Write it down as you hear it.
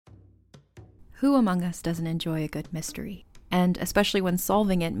Who among us doesn't enjoy a good mystery? And especially when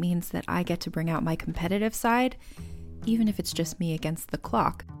solving it means that I get to bring out my competitive side, even if it's just me against the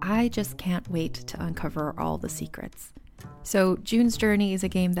clock. I just can't wait to uncover all the secrets. So June's Journey is a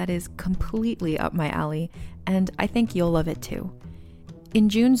game that is completely up my alley, and I think you'll love it too. In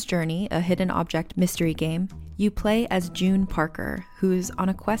June's Journey, a hidden object mystery game, you play as June Parker, who's on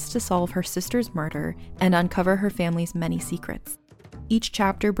a quest to solve her sister's murder and uncover her family's many secrets. Each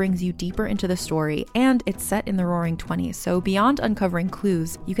chapter brings you deeper into the story, and it's set in the Roaring '20s, so beyond uncovering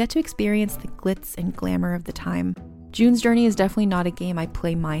clues, you get to experience the glitz and glamour of the time. June's Journey is definitely not a game I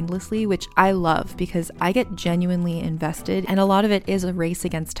play mindlessly, which I love because I get genuinely invested, and a lot of it is a race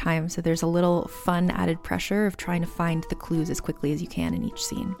against time, so there's a little fun added pressure of trying to find the clues as quickly as you can in each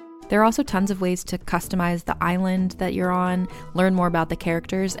scene. There are also tons of ways to customize the island that you're on, learn more about the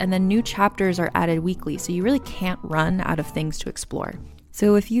characters, and then new chapters are added weekly, so you really can't run out of things to explore.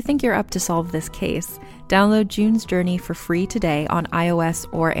 So if you think you're up to solve this case, download June's Journey for free today on iOS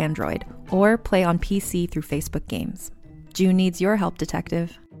or Android, or play on PC through Facebook Games. June needs your help,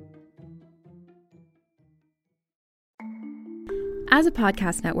 detective. As a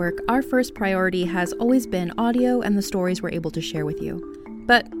podcast network, our first priority has always been audio and the stories we're able to share with you.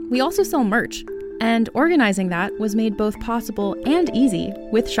 But we also sell merch, and organizing that was made both possible and easy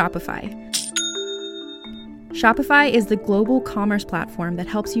with Shopify. Shopify is the global commerce platform that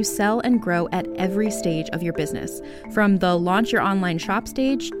helps you sell and grow at every stage of your business, from the launch your online shop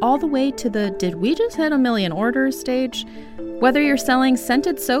stage all the way to the did we just hit 1 million orders stage. Whether you're selling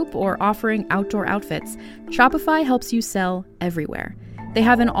scented soap or offering outdoor outfits, Shopify helps you sell everywhere. They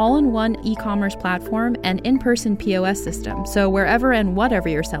have an all-in-one e-commerce platform and in-person POS system, so wherever and whatever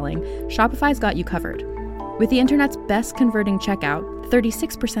you're selling, Shopify's got you covered. With the internet's best converting checkout,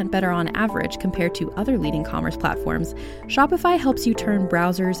 36% better on average compared to other leading commerce platforms, Shopify helps you turn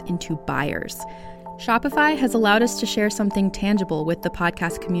browsers into buyers. Shopify has allowed us to share something tangible with the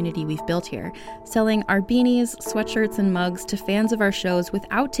podcast community we've built here, selling our beanies, sweatshirts, and mugs to fans of our shows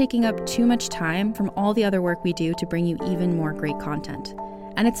without taking up too much time from all the other work we do to bring you even more great content.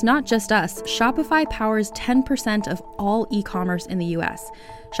 And it's not just us. Shopify powers 10% of all e-commerce in the US.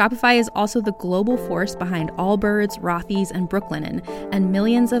 Shopify is also the global force behind Allbirds, Rothy's, and Brooklinen, and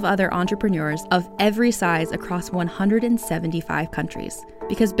millions of other entrepreneurs of every size across 175 countries.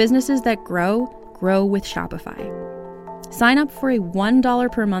 Because businesses that grow with Shopify. Sign up for a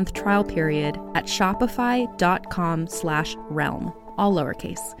 $1 per month trial period at shopify.com/realm, all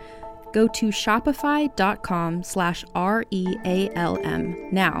lowercase. Go to shopify.com/REALM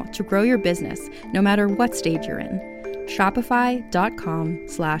now to grow your business, no matter what stage you're in.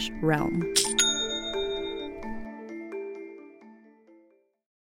 Shopify.com/realm.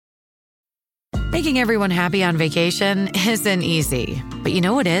 Making everyone happy on vacation isn't easy, but you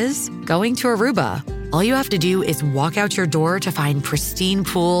know what is? Going to Aruba. All you have to do is walk out your door to find pristine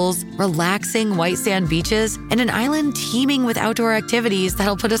pools, relaxing white sand beaches, and an island teeming with outdoor activities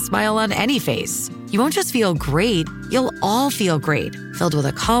that'll put a smile on any face. You won't just feel great, you'll all feel great, filled with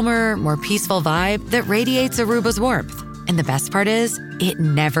a calmer, more peaceful vibe that radiates Aruba's warmth. And the best part is, it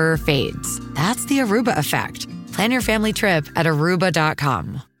never fades. That's the Aruba effect. Plan your family trip at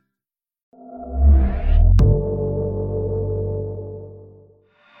Aruba.com.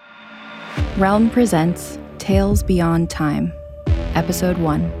 Realm presents Tales Beyond Time, Episode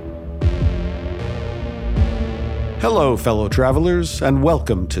 1. Hello, fellow travelers, and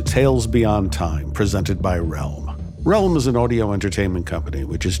welcome to Tales Beyond Time, presented by Realm. Realm is an audio entertainment company,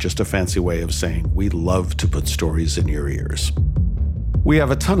 which is just a fancy way of saying we love to put stories in your ears. We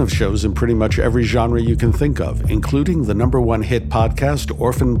have a ton of shows in pretty much every genre you can think of, including the #1 hit podcast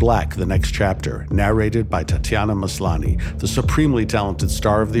Orphan Black: The Next Chapter, narrated by Tatiana Maslany, the supremely talented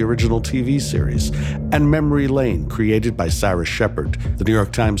star of the original TV series, and Memory Lane, created by Sarah Shepard, the New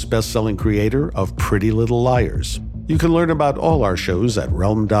York Times bestselling creator of Pretty Little Liars. You can learn about all our shows at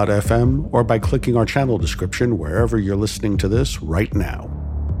realm.fm or by clicking our channel description wherever you're listening to this right now.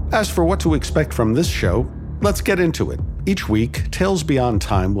 As for what to expect from this show, let's get into it. Each week, Tales Beyond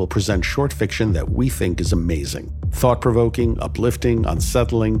Time will present short fiction that we think is amazing, thought-provoking, uplifting,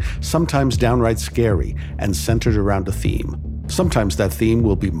 unsettling, sometimes downright scary, and centered around a theme. Sometimes that theme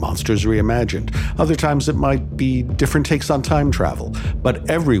will be monsters reimagined. Other times it might be different takes on time travel. But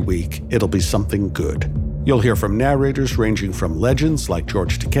every week, it'll be something good. You'll hear from narrators ranging from legends like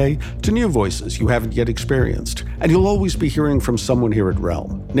George Takei to new voices you haven't yet experienced. And you'll always be hearing from someone here at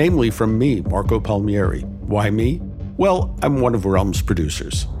Realm, namely from me, Marco Palmieri. Why me? Well, I'm one of Realm's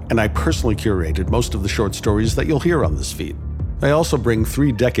producers, and I personally curated most of the short stories that you'll hear on this feed. I also bring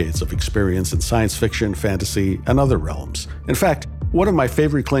 3 decades of experience in science fiction, fantasy, and other realms. In fact, One of my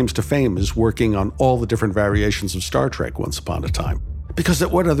favorite claims to fame is working on all the different variations of Star Trek once upon a time. Because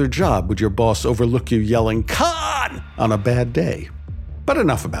at what other job would your boss overlook you yelling, "Khan!" on a bad day? But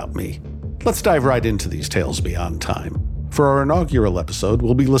enough about me. Let's dive right into these Tales Beyond Time. For our inaugural episode,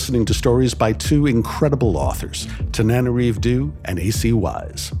 we'll be listening to stories by two incredible authors, Tananarive Due and A.C.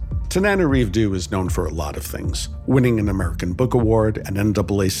 Wise. Tananarive Due is known for a lot of things, winning an American Book Award, an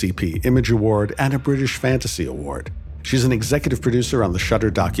NAACP Image Award, and a British Fantasy Award. She's an executive producer on the Shudder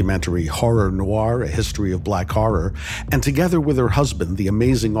documentary Horror Noir, A History of Black Horror, and together with her husband, the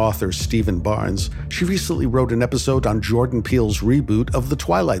amazing author Stephen Barnes, she recently wrote an episode on Jordan Peele's reboot of The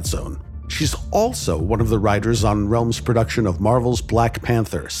Twilight Zone. She's also one of the writers on Realm's production of Marvel's Black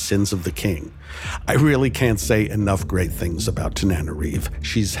Panther, Sins of the King. I really can't say enough great things about Tananarive.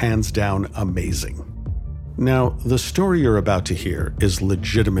 She's hands down amazing. Now, the story you're about to hear is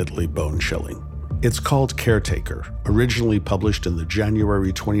legitimately bone-chilling. It's called Caretaker, originally published in the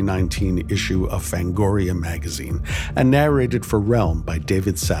January 2019 issue of Fangoria magazine, and narrated for Realm by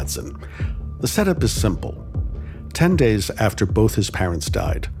David Satzen. The setup is simple. 10 days after both his parents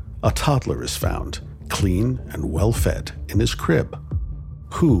died, a toddler is found, clean and well-fed, in his crib.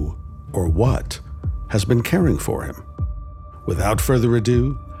 Who, or what, has been caring for him? Without further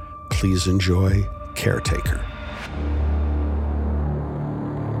ado, please enjoy Caretaker.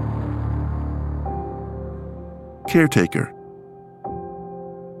 Caretaker.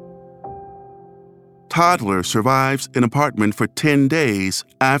 Toddler survives in apartment for 10 days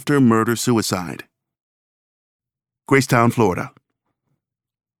after murder-suicide. Gracetown, Florida.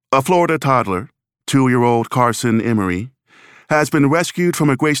 A Florida toddler, 2-year-old Carson Emery, has been rescued from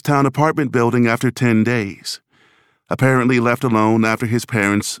a Gracetown apartment building after 10 days, apparently left alone after his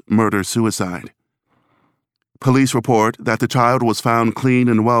parents' murder-suicide. Police report that the child was found clean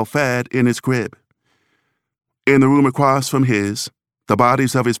and well-fed in his crib. In the room across from his, the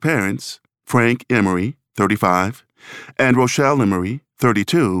bodies of his parents, Frank Emery, 35, and Rochelle Emery,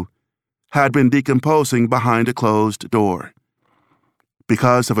 32, had been decomposing behind a closed door.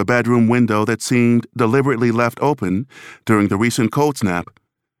 Because of a bedroom window that seemed deliberately left open during the recent cold snap,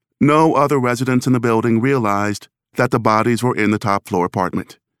 no other residents in the building realized that the bodies were in the top-floor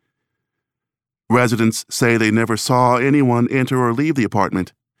apartment. Residents say they never saw anyone enter or leave the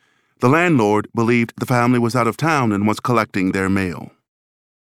apartment. The landlord believed the family was out of town and was collecting their mail.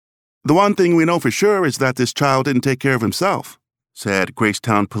 "The one thing we know for sure is that this child didn't take care of himself," said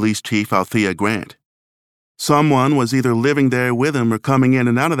Gracetown Police Chief Althea Grant. "Someone was either living there with him or coming in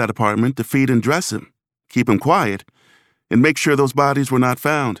and out of that apartment to feed and dress him, keep him quiet, and make sure those bodies were not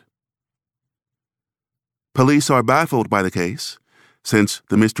found." Police are baffled by the case, since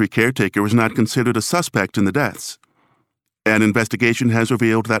the mystery caretaker was not considered a suspect in the deaths. An investigation has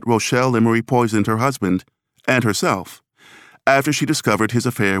revealed that Rochelle Emery poisoned her husband and herself after she discovered his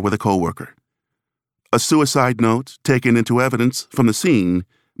affair with a coworker. A suicide note taken into evidence from the scene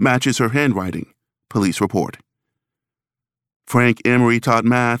matches her handwriting, police report. Frank Emery taught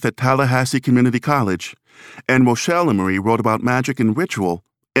math at Tallahassee Community College, and Rochelle Emery wrote about magic and ritual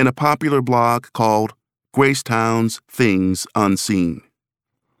in a popular blog called Gracetown's Things Unseen.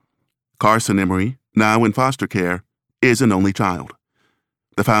 Carson Emery, now in foster care, is an only child.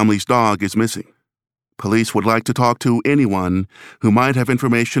 The family's dog is missing. Police would like to talk to anyone who might have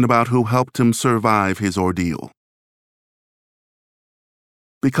information about who helped him survive his ordeal.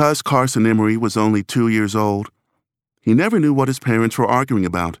 Because Carson Emery was only 2 years old, he never knew what his parents were arguing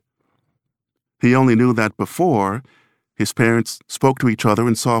about. He only knew that before, his parents spoke to each other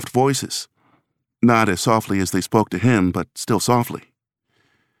in soft voices. Not as softly as they spoke to him, but still softly.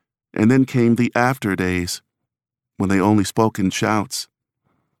 And then came the after days, when they only spoke in shouts.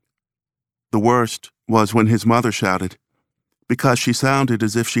 The worst was when his mother shouted, because she sounded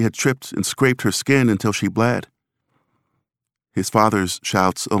as if she had tripped and scraped her skin until she bled. His father's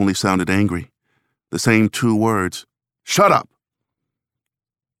shouts only sounded angry, the same 2 words, "Shut up!"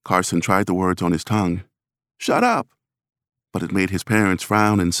 Carson tried the words on his tongue, "Shut up!" But it made his parents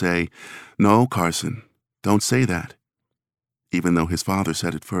frown and say, "No, Carson, don't say that," even though his father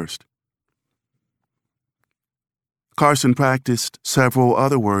said it first. Carson practiced several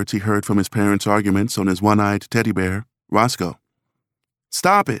other words he heard from his parents' arguments on his one-eyed teddy bear, Roscoe.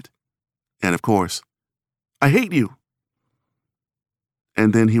 "Stop it!" And of course, "I hate you!"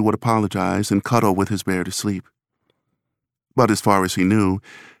 And then he would apologize and cuddle with his bear to sleep. But as far as he knew,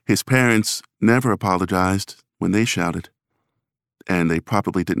 his parents never apologized when they shouted. And they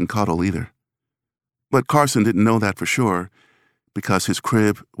probably didn't cuddle either. But Carson didn't know that for sure, because his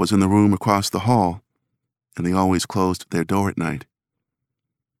crib was in the room across the hall, and they always closed their door at night.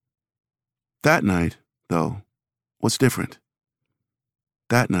 That night, though, was different.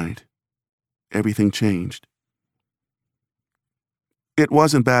 that night, everything changed. It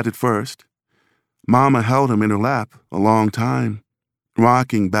wasn't bad at first. Mama held him in her lap a long time,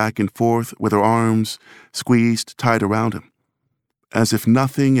 rocking back and forth with her arms squeezed tight around him, as if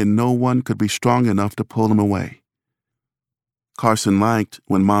nothing and no one could be strong enough to pull him away. Carson liked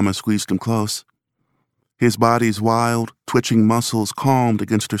when Mama squeezed him close. His body's wild, twitching muscles calmed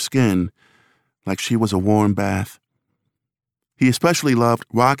against her skin like she was a warm bath. He especially loved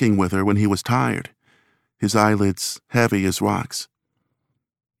rocking with her when he was tired, his eyelids heavy as rocks.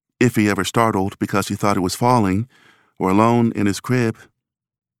 If he ever startled because he thought it was falling, or alone in his crib,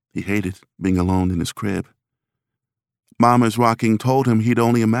 he hated being alone in his crib. Mama's rocking told him he'd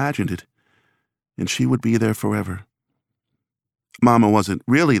only imagined it, and she would be there forever. Mama wasn't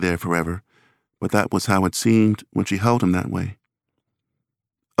really there forever, but that was how it seemed when she held him that way.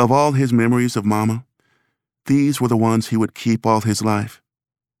 Of all his memories of Mama, these were the ones he would keep all his life.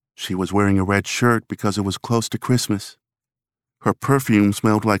 She was wearing a red shirt because it was close to Christmas. Her perfume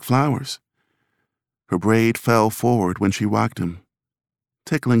smelled like flowers. Her braid fell forward when she rocked him,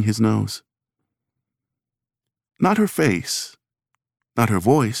 tickling his nose. Not her face, not her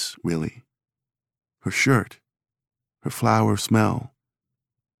voice, really. Her shirt, her flower smell,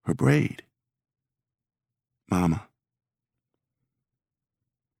 her braid. Mama.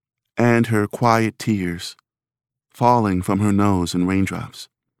 And her quiet tears, falling from her nose in raindrops.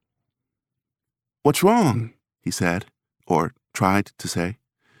 "What's wrong?" he said, or tried to say.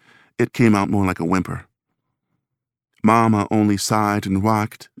 It came out more like a whimper. Mama only sighed and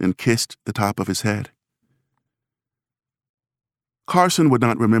rocked and kissed the top of his head. Carson would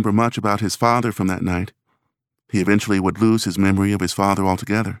not remember much about his father from that night. He eventually would lose his memory of his father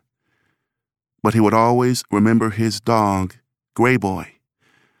altogether. But he would always remember his dog, Gray Boy,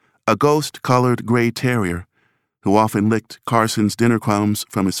 a ghost-colored gray terrier who often licked Carson's dinner crumbs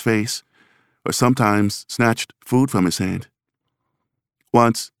from his face or sometimes snatched food from his hand.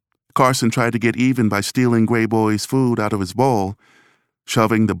 Once, Carson tried to get even by stealing Gray Boy's food out of his bowl,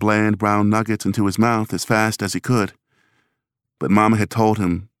 shoving the bland brown nuggets into his mouth as fast as he could. But Mama had told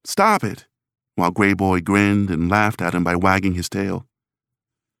him, "Stop it," while Gray Boy grinned and laughed at him by wagging his tail.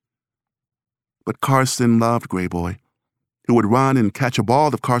 But Carson loved Gray Boy, who would run and catch a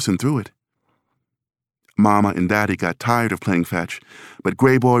ball if Carson threw it. Mama and Daddy got tired of playing fetch, but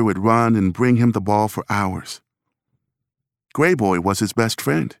Gray Boy would run and bring him the ball for hours. Gray Boy was his best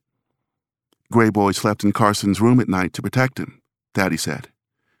friend. Gray Boy slept in Carson's room at night to protect him, Daddy said.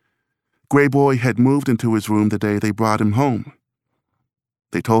 Gray Boy had moved into his room the day they brought him home.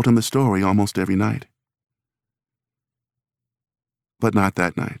 They told him the story almost every night. But not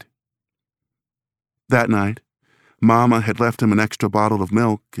that night. That night, Mama had left him an extra bottle of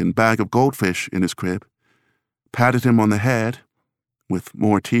milk and bag of goldfish in his crib, patted him on the head, with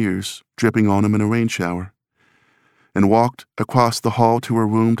more tears dripping on him in a rain shower, and walked across the hall to her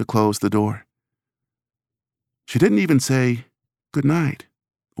room to close the door. She didn't even say, "Good night,"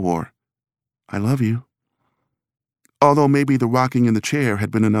 or, "I love you," although maybe the rocking in the chair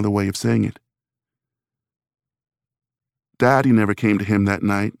had been another way of saying it. Daddy never came to him that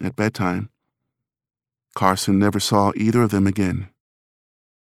night at bedtime. Carson never saw either of them again.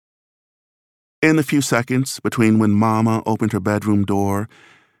 In the few seconds between when Mama opened her bedroom door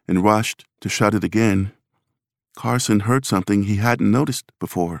and rushed to shut it again, Carson heard something he hadn't noticed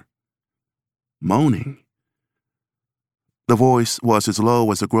before. Moaning. The voice was as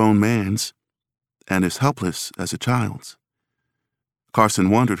low as a grown man's and as helpless as a child's. Carson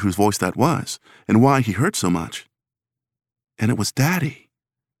wondered whose voice that was and why he hurt so much. And it was Daddy.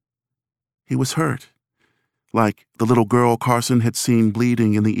 He was hurt, like the little girl Carson had seen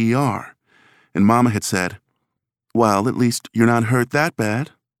bleeding in the ER, and Mama had said, "Well, at least you're not hurt that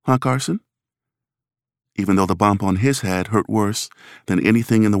bad, huh, Carson?" Even though the bump on his head hurt worse than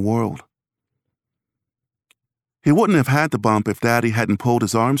anything in the world. He wouldn't have had the bump if Daddy hadn't pulled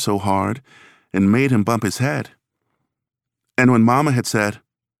his arm so hard and made him bump his head. And when Mama had said,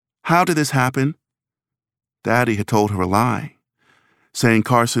 "How did this happen?" Daddy had told her a lie, saying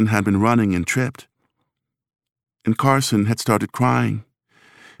Carson had been running and tripped. And Carson had started crying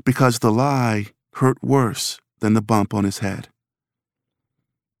because the lie hurt worse than the bump on his head.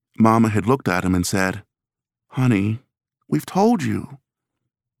 Mama had looked at him and said, "Honey, we've told you,"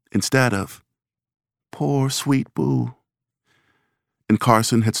 instead of, "Poor sweet Boo." And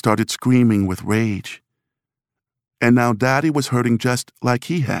Carson had started screaming with rage. And now Daddy was hurting just like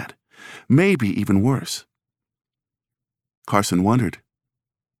he had, maybe even worse. Carson wondered,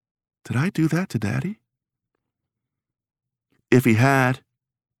 did I do that to Daddy? If he had,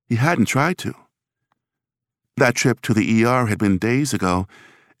 he hadn't tried to. That trip to the ER had been days ago,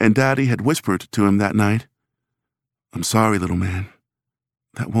 and Daddy had whispered to him that night, "I'm sorry, little man.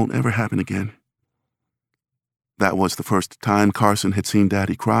 That won't ever happen again." That was the first time Carson had seen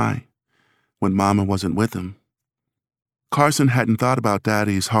Daddy cry, when Mama wasn't with him. Carson hadn't thought about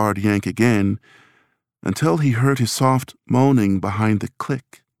Daddy's hard yank again until he heard his soft moaning behind the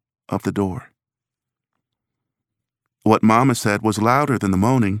click of the door. What Mama said was louder than the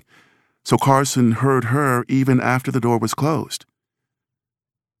moaning, so Carson heard her even after the door was closed.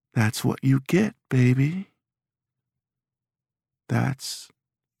 "That's what you get, baby. That's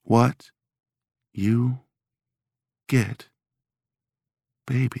what you get,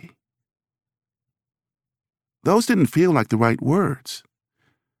 baby." Those didn't feel like the right words.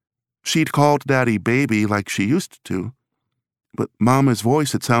 She'd called Daddy baby like she used to, but Mama's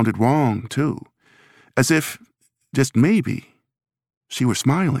voice had sounded wrong, too, as if, just maybe, she were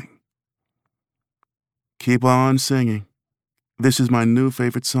smiling. "Keep on singing. This is my new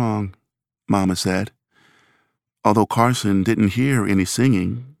favorite song," Mama said, although Carson didn't hear any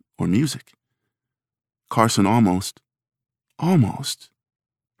singing or music. Carson almost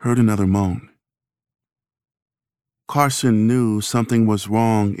heard another moan. Carson knew something was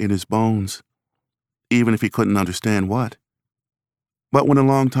wrong in his bones, even if he couldn't understand what. But when a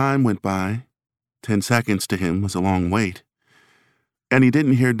long time went by, 10 seconds to him was a long wait, and he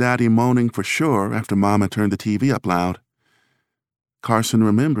didn't hear Daddy moaning for sure after Mama turned the TV up loud, Carson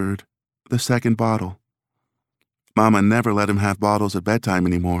remembered the second bottle. Mama never let him have bottles at bedtime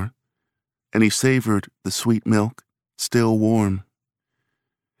anymore, and he savored the sweet milk, still warm.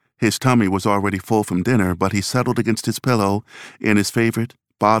 His tummy was already full from dinner, but he settled against his pillow in his favorite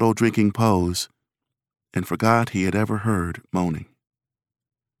bottle-drinking pose and forgot he had ever heard moaning.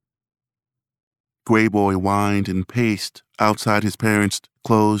 Gray Boy whined and paced outside his parents'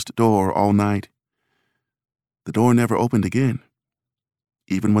 closed door all night. The door never opened again,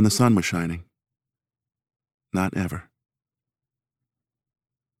 even when the sun was shining. Not ever.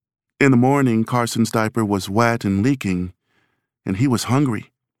 In the morning, Carson's diaper was wet and leaking, and he was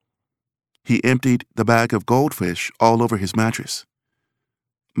hungry. He emptied the bag of goldfish all over his mattress.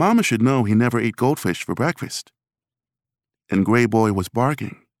 Mama should know he never ate goldfish for breakfast. And Gray Boy was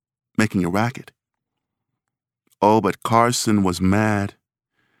barking, making a racket. Oh, but Carson was mad.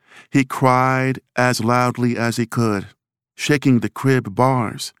 He cried as loudly as he could, shaking the crib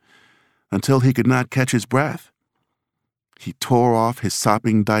bars, until he could not catch his breath. He tore off his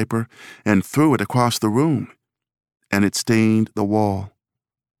sopping diaper and threw it across the room, and it stained the wall.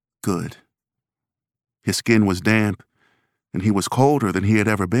 Good. His skin was damp, and he was colder than he had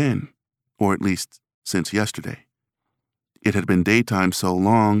ever been, or at least since yesterday. It had been daytime so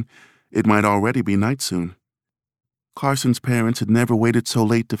long, it might already be night soon. Carson's parents had never waited so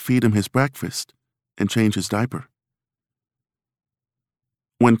late to feed him his breakfast and change his diaper.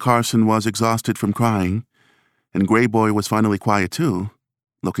 When Carson was exhausted from crying, and Gray Boy was finally quiet too,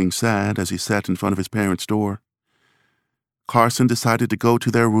 looking sad as he sat in front of his parents' door, Carson decided to go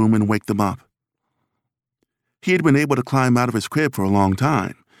to their room and wake them up. He had been able to climb out of his crib for a long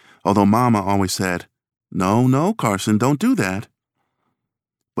time, although Mama always said, No, Carson, don't do that."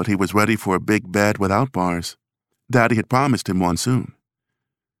 But he was ready for a big bed without bars. Daddy had promised him one soon.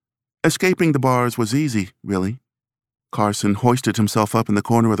 Escaping the bars was easy, really. Carson hoisted himself up in the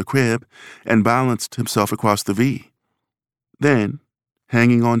corner of the crib and balanced himself across the V. Then,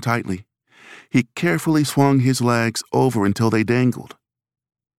 hanging on tightly, he carefully swung his legs over until they dangled.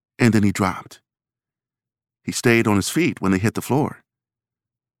 And then he dropped. He stayed on his feet when they hit the floor.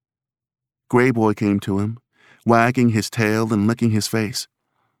 Gray Boy came to him, wagging his tail and licking his face.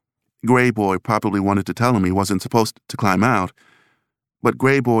 Gray Boy probably wanted to tell him he wasn't supposed to climb out, but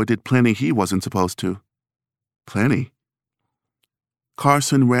Gray Boy did plenty he wasn't supposed to. Plenty.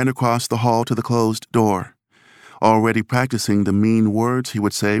 Carson ran across the hall to the closed door, already practicing the mean words he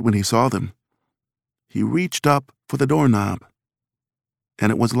would say when he saw them. He reached up for the doorknob,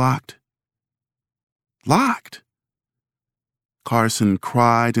 and it was locked. Locked! Carson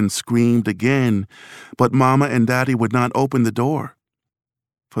cried and screamed again, but Mama and Daddy would not open the door.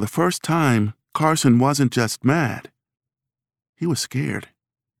 For the first time, Carson wasn't just mad. He was scared.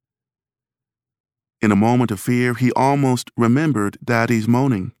 In a moment of fear, he almost remembered Daddy's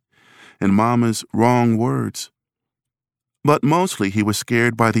moaning and Mama's wrong words. But mostly he was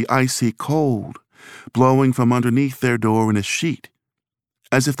scared by the icy cold blowing from underneath their door in a sheet,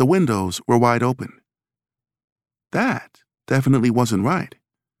 as if the windows were wide open. That definitely wasn't right.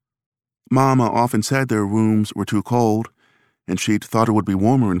 Mama often said their rooms were too cold, and she'd thought it would be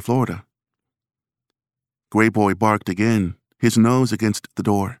warmer in Florida. Gray Boy barked again, his nose against the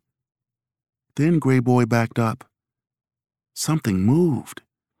door. Then Gray Boy backed up. Something moved.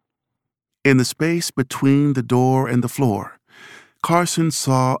 In the space between the door and the floor, Carson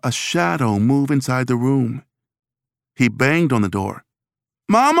saw a shadow move inside the room. He banged on the door.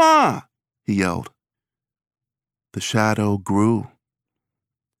 "Mama!" he yelled. The shadow grew.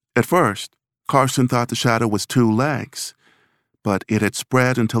 At first, Carson thought the shadow was 2 legs, but it had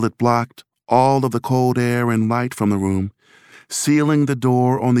spread until it blocked all of the cold air and light from the room, sealing the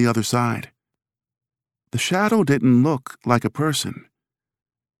door on the other side. The shadow didn't look like a person.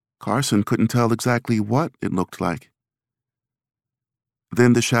 Carson couldn't tell exactly what it looked like.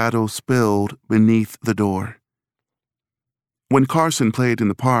 Then the shadow spilled beneath the door. When Carson played in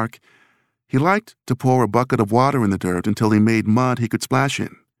the park, he liked to pour a bucket of water in the dirt until he made mud he could splash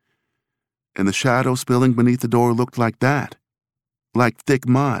in. And the shadow spilling beneath the door looked like that, like thick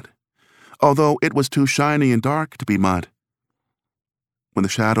mud, although it was too shiny and dark to be mud. When the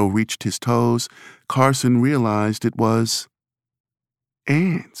shadow reached his toes, Carson realized it was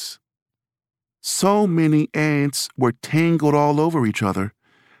ants. So many ants were tangled all over each other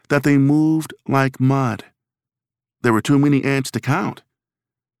that they moved like mud. There were too many ants to count.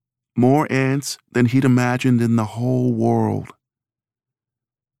 More ants than he'd imagined in the whole world.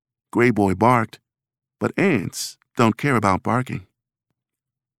 Gray Boy barked, but ants don't care about barking.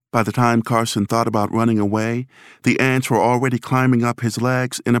 By the time Carson thought about running away, the ants were already climbing up his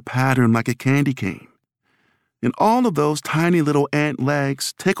legs in a pattern like a candy cane. And all of those tiny little ant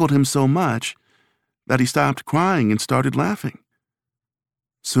legs tickled him so much that he stopped crying and started laughing.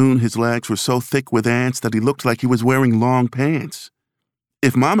 Soon his legs were so thick with ants that he looked like he was wearing long pants.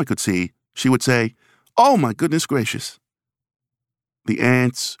 If Mama could see, she would say, "Oh, my goodness gracious." The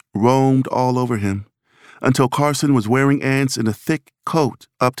ants roamed all over him until Carson was wearing ants in a thick coat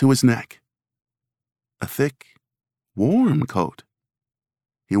up to his neck. A thick, warm coat.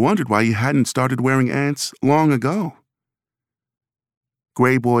 He wondered why he hadn't started wearing ants long ago.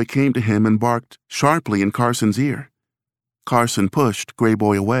 Gray Boy came to him and barked sharply in Carson's ear. Carson pushed Gray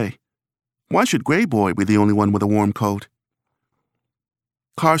Boy away. Why should Gray Boy be the only one with a warm coat?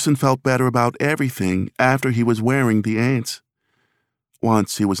 Carson felt better about everything after he was wearing the ants.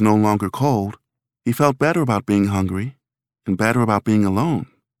 Once he was no longer cold, he felt better about being hungry and better about being alone.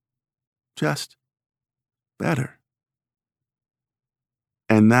 Just better.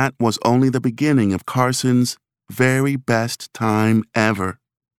 And that was only the beginning of Carson's very best time ever.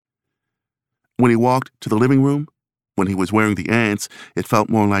 When he walked to the living room, when he was wearing the ants, it felt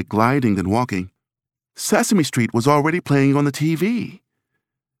more like gliding than walking. Sesame Street was already playing on the TV.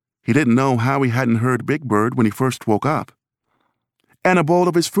 He didn't know how he hadn't heard Big Bird when he first woke up. And a bowl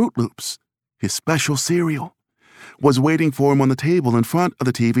of his Fruit Loops, his special cereal, was waiting for him on the table in front of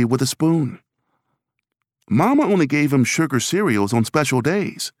the TV with a spoon. Mama only gave him sugar cereals on special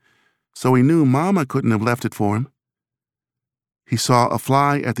days, so he knew Mama couldn't have left it for him. He saw a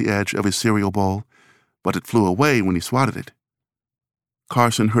fly at the edge of his cereal bowl, but it flew away when he swatted it.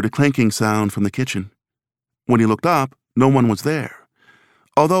 Carson heard a clanking sound from the kitchen. When he looked up, no one was there,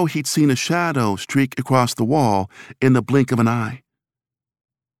 although he'd seen a shadow streak across the wall in the blink of an eye.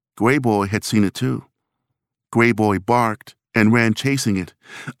 Gray Boy had seen it too. Gray Boy barked and ran chasing it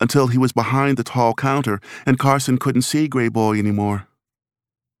until he was behind the tall counter and Carson couldn't see Gray Boy anymore.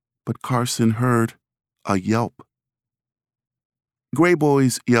 But Carson heard a yelp. Gray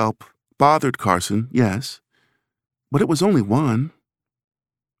Boy's yelp bothered Carson, yes, but it was only one.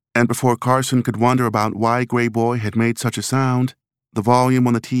 And before Carson could wonder about why Gray Boy had made such a sound, the volume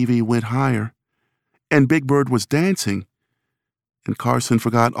on the TV went higher, and Big Bird was dancing, and Carson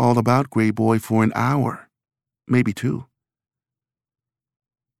forgot all about Gray Boy for an hour, maybe 2.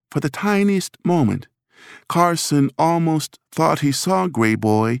 For the tiniest moment, Carson almost thought he saw Gray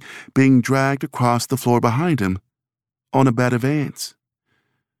Boy being dragged across the floor behind him on a bed of ants.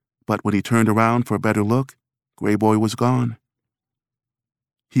 But when he turned around for a better look, Gray Boy was gone.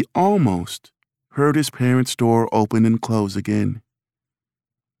 He almost heard his parents' door open and close again.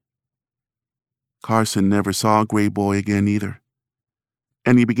 Carson never saw Gray Boy again either,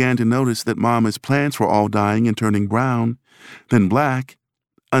 and he began to notice that Mama's plants were all dying and turning brown, then black,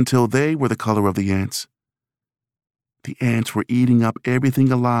 until they were the color of the ants. The ants were eating up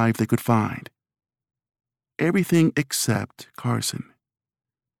everything alive they could find. Everything except Carson.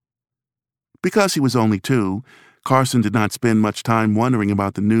 Because he was only 2, Carson did not spend much time wondering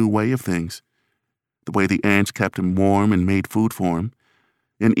about the new way of things, the way the ants kept him warm and made food for him,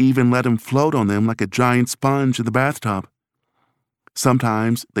 and even let him float on them like a giant sponge in the bathtub.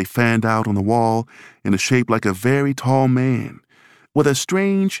 Sometimes they fanned out on the wall in a shape like a very tall man, with a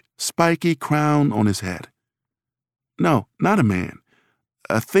strange, spiky crown on his head. No, not a man.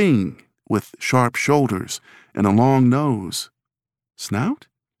 A thing with sharp shoulders and a long nose, snout,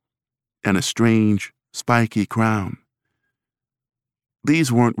 and a strange, spiky crown. These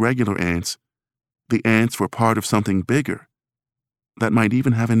weren't regular ants. The ants were part of something bigger that might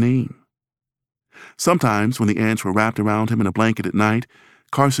even have a name. Sometimes, when the ants were wrapped around him in a blanket at night,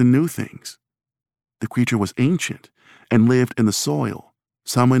 Carson knew things. The creature was ancient and lived in the soil,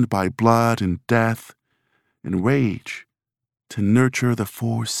 summoned by blood and death and rage to nurture the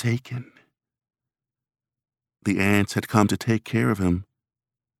Forsaken. The ants had come to take care of him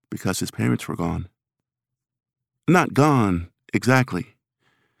because his parents were gone. Not gone, exactly.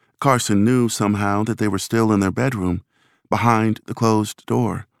 Carson knew somehow that they were still in their bedroom, behind the closed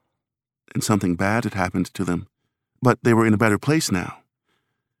door, and something bad had happened to them, but they were in a better place now.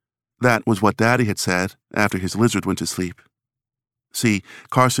 That was what Daddy had said after his lizard went to sleep. See,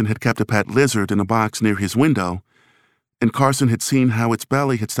 Carson had kept a pet lizard in a box near his window, and Carson had seen how its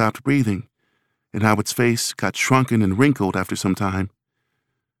belly had stopped breathing, and how its face got shrunken and wrinkled after some time.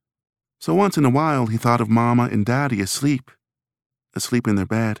 So once in a while he thought of Mama and Daddy asleep in their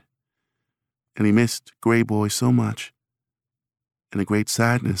bed, and he missed Gray Boy so much, and a great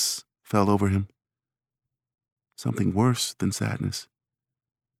sadness fell over him. Something worse than sadness.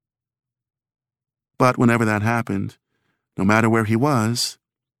 But whenever that happened, no matter where he was,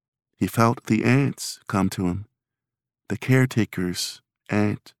 he felt the ants come to him, the caretaker's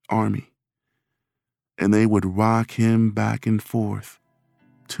ant army, and they would rock him back and forth,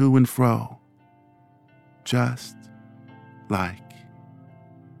 to and fro, just like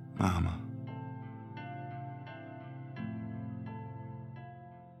Mama.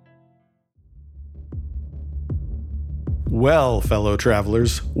 Well, fellow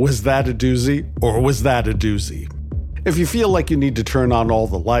travelers, was that a doozy or was that a doozy? If you feel like you need to turn on all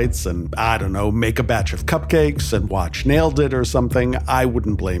the lights and, I don't know, make a batch of cupcakes and watch Nailed It or something, I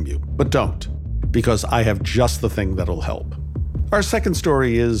wouldn't blame you. But don't, because I have just the thing that'll help. Our second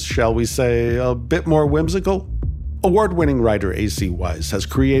story is, shall we say, a bit more whimsical. Award-winning writer A.C. Wise has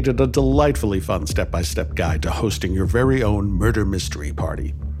created a delightfully fun step-by-step guide to hosting your very own murder mystery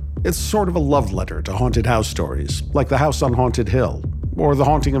party. It's sort of a love letter to haunted house stories, like The House on Haunted Hill, or The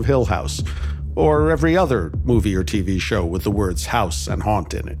Haunting of Hill House, or every other movie or TV show with the words house and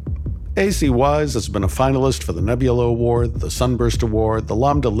haunt in it. A.C. Wise has been a finalist for the Nebula Award, the Sunburst Award, the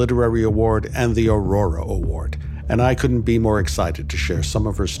Lambda Literary Award, and the Aurora Award, and I couldn't be more excited to share some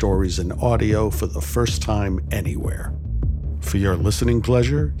of her stories in audio for the first time anywhere. For your listening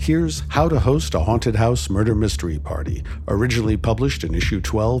pleasure, here's How to Host a Haunted House Murder Mystery Party, originally published in issue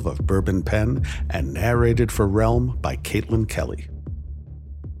 12 of Bourbon Pen and narrated for Realm by Caitlin Kelly.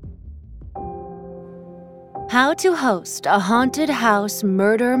 How to Host a Haunted House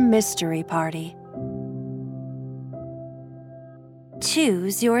Murder Mystery Party.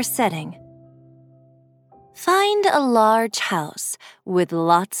 Choose your setting. Find a large house with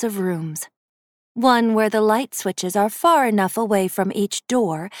lots of rooms. One where the light switches are far enough away from each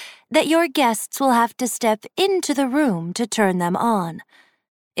door that your guests will have to step into the room to turn them on.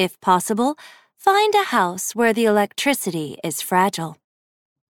 If possible, find a house where the electricity is fragile.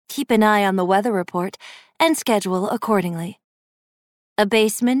 Keep an eye on the weather report and schedule accordingly. A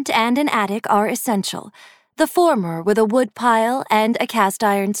basement and an attic are essential, the former with a wood pile and a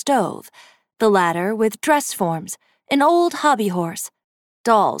cast-iron stove, the latter with dress forms, an old hobby horse,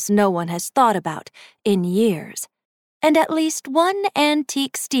 dolls no one has thought about in years, and at least one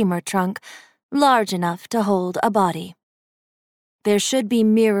antique steamer trunk large enough to hold a body. There should be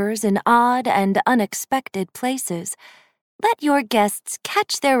mirrors in odd and unexpected places. Let your guests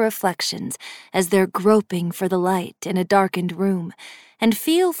catch their reflections as they're groping for the light in a darkened room, and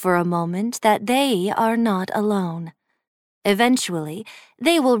feel for a moment that they are not alone. Eventually,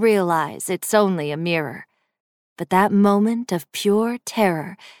 they will realize it's only a mirror. But that moment of pure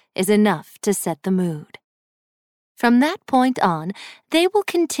terror is enough to set the mood. From that point on, they will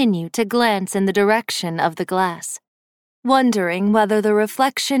continue to glance in the direction of the glass, wondering whether the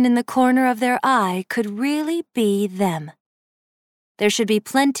reflection in the corner of their eye could really be them. There should be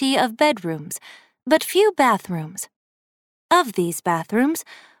plenty of bedrooms, but few bathrooms. Of these bathrooms,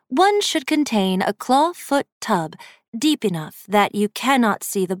 one should contain a clawfoot tub deep enough that you cannot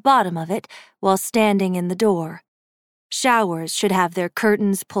see the bottom of it while standing in the door. Showers should have their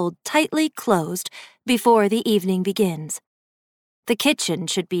curtains pulled tightly closed before the evening begins. The kitchen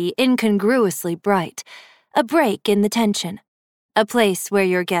should be incongruously bright, a break in the tension, a place where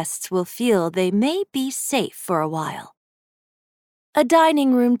your guests will feel they may be safe for a while. A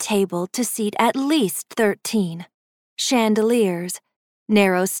dining room table to seat at least 13, chandeliers,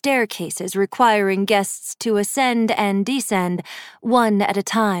 narrow staircases requiring guests to ascend and descend one at a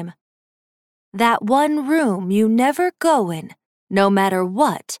time, That one room you never go in, no matter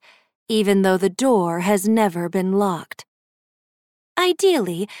what, even though the door has never been locked.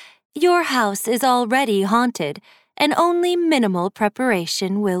 Ideally, your house is already haunted and only minimal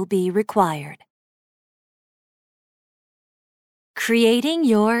preparation will be required. Creating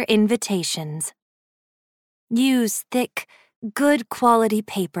your invitations. Use thick, good quality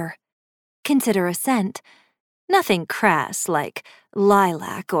paper. Consider a scent. Nothing crass like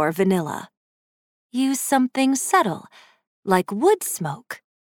lilac or vanilla. Use something subtle, like wood smoke,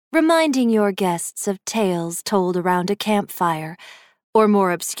 reminding your guests of tales told around a campfire, or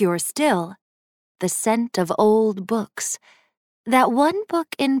more obscure still, the scent of old books. That one book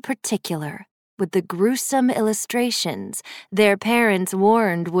in particular, with the gruesome illustrations their parents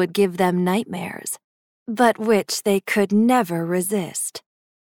warned would give them nightmares, but which they could never resist.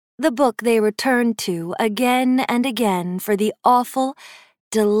 The book they returned to again and again for the awful,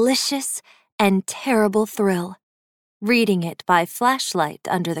 delicious, and terrible thrill, reading it by flashlight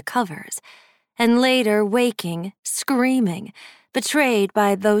under the covers, and later waking, screaming, betrayed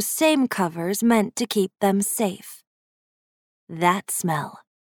by those same covers meant to keep them safe. That smell.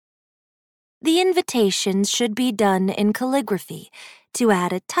 The invitations should be done in calligraphy to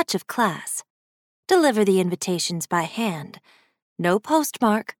add a touch of class. Deliver the invitations by hand. No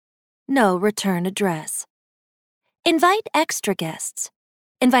postmark, no return address. Invite extra guests.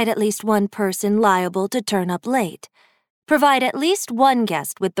 Invite at least one person liable to turn up late. Provide at least one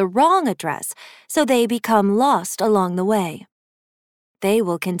guest with the wrong address so they become lost along the way. They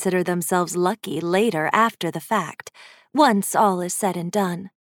will consider themselves lucky later after the fact, once all is said and done.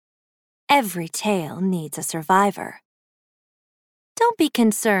 Every tale needs a survivor. Don't be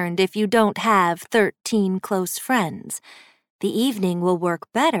concerned if you don't have 13 close friends. The evening will work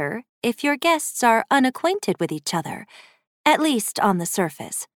better if your guests are unacquainted with each other, at least on the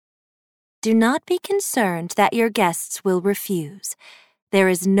surface. Do not be concerned that your guests will refuse. There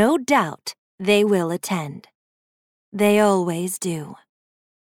is no doubt they will attend. They always do.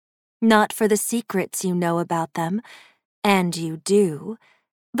 Not for the secrets you know about them, and you do,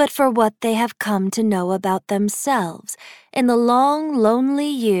 but for what they have come to know about themselves in the long, lonely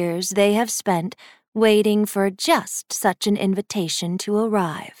years they have spent waiting for just such an invitation to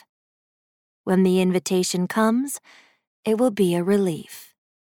arrive. When the invitation comes, it will be a relief.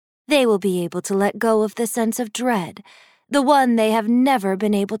 They will be able to let go of the sense of dread, the one they have never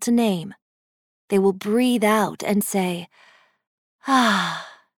been able to name. They will breathe out and say, "Ah,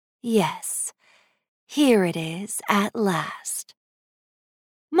 yes, here it is at last."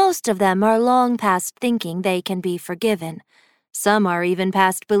 Most of them are long past thinking they can be forgiven. Some are even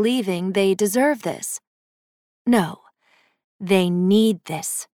past believing they deserve this. No, they need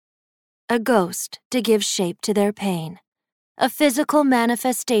this. A ghost to give shape to their pain. A physical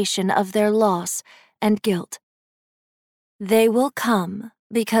manifestation of their loss and guilt. They will come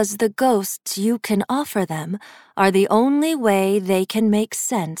because the ghosts you can offer them are the only way they can make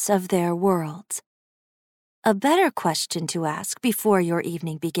sense of their worlds. A better question to ask before your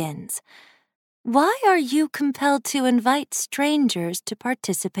evening begins: why are you compelled to invite strangers to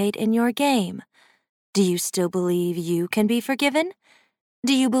participate in your game? Do you still believe you can be forgiven?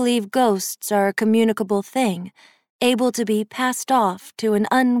 Do you believe ghosts are a communicable thing, able to be passed off to an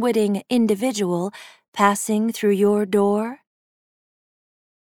unwitting individual passing through your door?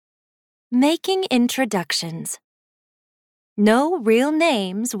 Making introductions. No real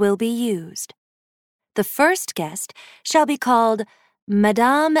names will be used. The first guest shall be called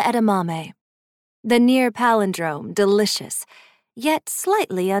Madame Edamame. The near palindrome delicious, yet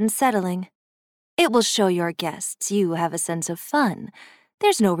slightly unsettling. It will show your guests you have a sense of fun.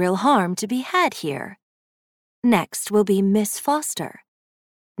 There's no real harm to be had here. Next will be Miss Foster.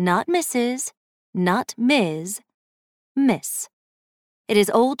 Not Mrs., not Ms., Miss. It is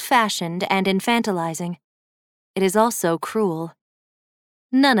old-fashioned and infantilizing. It is also cruel.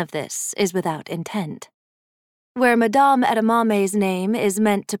 None of this is without intent. Where Madame Edamame's name is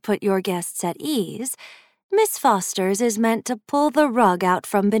meant to put your guests at ease, Miss Foster's is meant to pull the rug out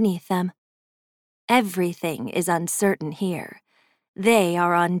from beneath them. Everything is uncertain here. They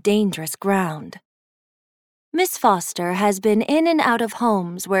are on dangerous ground. Miss Foster has been in and out of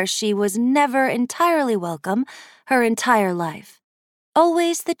homes where she was never entirely welcome her entire life.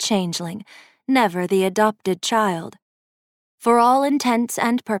 Always the changeling, never the adopted child. For all intents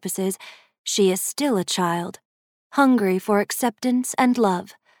and purposes, she is still a child, hungry for acceptance and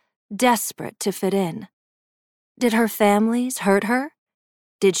love, desperate to fit in. Did her families hurt her?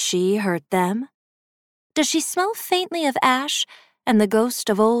 Did she hurt them? Does she smell faintly of ash and the ghost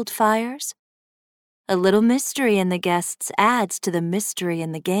of old fires? A little mystery in the guests adds to the mystery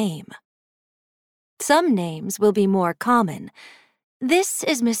in the game. Some names will be more common. This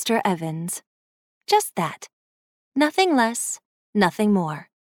is Mr. Evans. Just that. Nothing less, nothing more.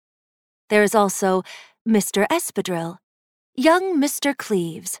 There is also Mr. Espadrille, young Mr.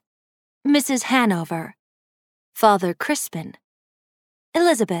 Cleves, Mrs. Hanover, Father Crispin,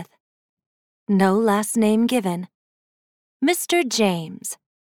 Elizabeth, no last name given, Mr. James,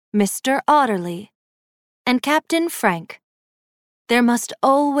 Mr. Otterly, and Captain Frank. There must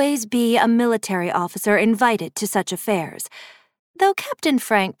always be a military officer invited to such affairs, though Captain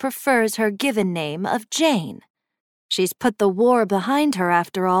Frank prefers her given name of Jane. She's put the war behind her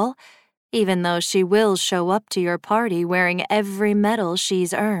after all, even though she will show up to your party wearing every medal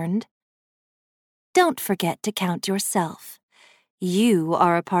she's earned. Don't forget to count yourself. You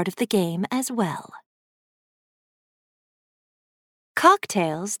are a part of the game as well.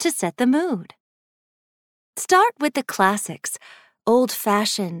 Cocktails to set the mood. Start with the classics, old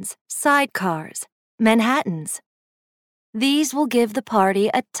fashions, sidecars, Manhattans. These will give the party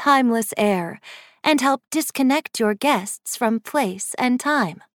a timeless air and help disconnect your guests from place and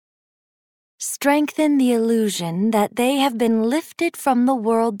time. Strengthen the illusion that they have been lifted from the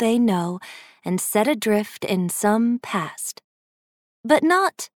world they know and set adrift in some past. But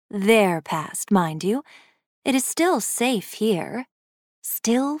not their past, mind you. It is still safe here.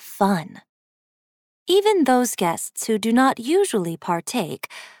 Still fun. Even those guests who do not usually partake,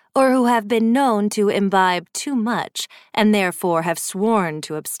 or who have been known to imbibe too much and therefore have sworn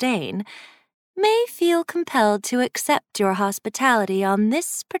to abstain, may feel compelled to accept your hospitality on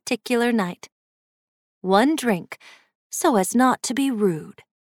this particular night. One drink, so as not to be rude.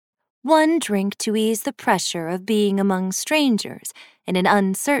 One drink to ease the pressure of being among strangers in an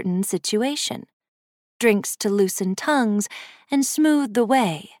uncertain situation. Drinks to loosen tongues and smooth the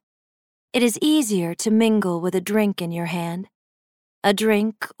way. It is easier to mingle with a drink in your hand. A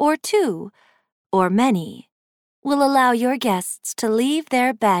drink or two, or many, will allow your guests to leave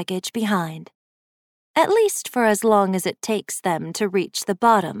their baggage behind, at least for as long as it takes them to reach the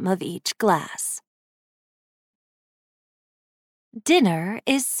bottom of each glass. Dinner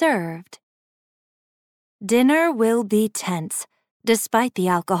is served. Dinner will be tense, despite the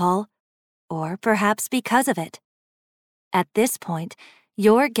alcohol, or perhaps because of it. At this point,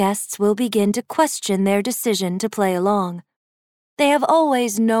 your guests will begin to question their decision to play along. They have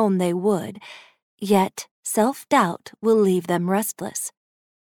always known they would, yet self-doubt will leave them restless.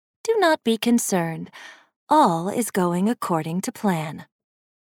 Do not be concerned. All is going according to plan.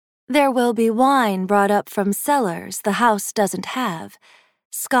 There will be wine brought up from cellars the house doesn't have,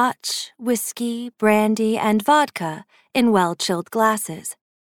 scotch, whiskey, brandy, and vodka in well-chilled glasses.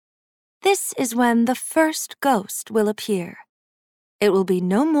 This is when the first ghost will appear. It will be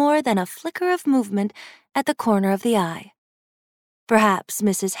no more than a flicker of movement at the corner of the eye. Perhaps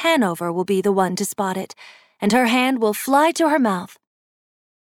Mrs. Hanover will be the one to spot it, and her hand will fly to her mouth.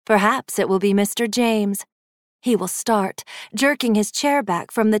 Perhaps it will be Mr. James. He will start, jerking his chair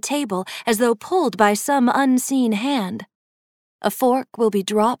back from the table as though pulled by some unseen hand. A fork will be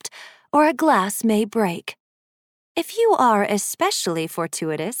dropped, or a glass may break. If you are especially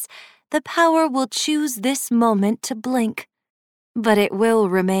fortuitous, the power will choose this moment to blink, but it will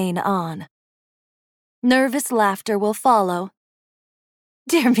remain on. Nervous laughter will follow.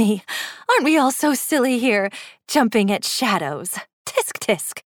 Dear me, aren't we all so silly here, jumping at shadows? Tisk,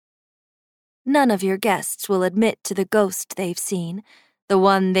 tisk. None of your guests will admit to the ghost they've seen, the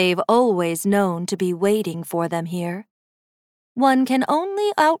one they've always known to be waiting for them here. One can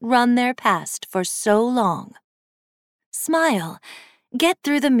only outrun their past for so long. Smile. Get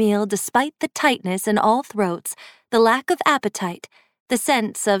through the meal despite the tightness in all throats, the lack of appetite, the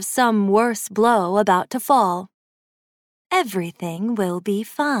sense of some worse blow about to fall. Everything will be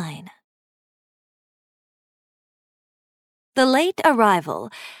fine. The late arrival,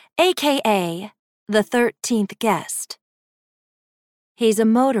 a.k.a. the 13th guest. He's a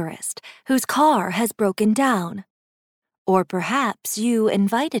motorist whose car has broken down. Or perhaps you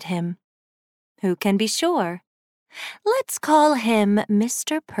invited him. Who can be sure? Let's call him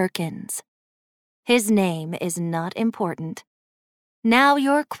Mr. Perkins. His name is not important. Now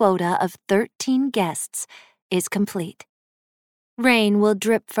your quota of 13 guests is complete. Rain will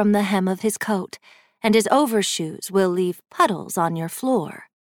drip from the hem of his coat, and his overshoes will leave puddles on your floor.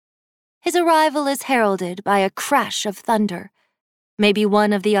 His arrival is heralded by a crash of thunder. Maybe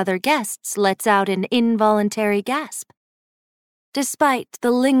one of the other guests lets out an involuntary gasp. Despite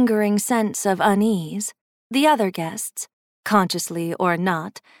the lingering sense of unease, the other guests, consciously or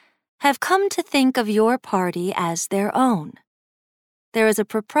not, have come to think of your party as their own. There is a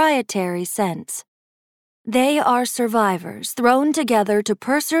proprietary sense. They are survivors thrown together to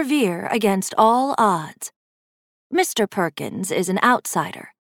persevere against all odds. Mr. Perkins is an outsider.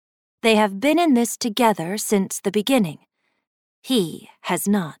 They have been in this together since the beginning. He has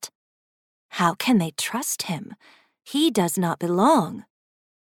not. How can they trust him? He does not belong.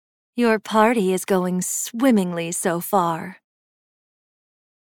 Your party is going swimmingly so far.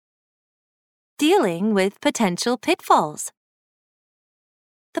 Dealing with potential pitfalls.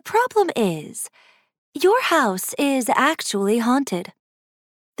 The problem is, your house is actually haunted.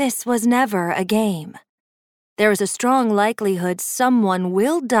 This was never a game. There is a strong likelihood someone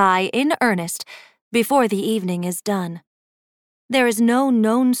will die in earnest before the evening is done. There is no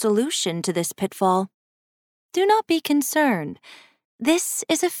known solution to this pitfall. Do not be concerned. This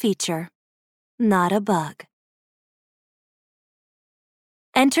is a feature, not a bug.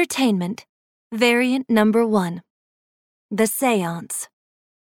 Entertainment, variant number 1. The Seance.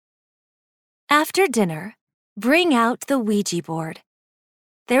 After dinner, bring out the Ouija board.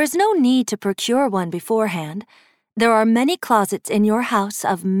 There is no need to procure one beforehand. There are many closets in your house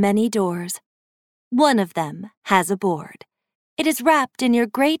of many doors. One of them has a board. It is wrapped in your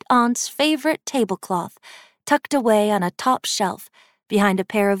great-aunt's favorite tablecloth, tucked away on a top shelf behind a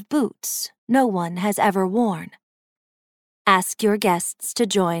pair of boots no one has ever worn. Ask your guests to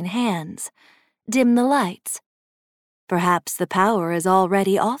join hands. Dim the lights. Perhaps the power is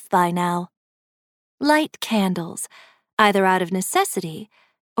already off by now. Light candles, either out of necessity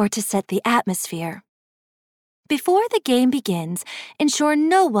or to set the atmosphere. Before the game begins, ensure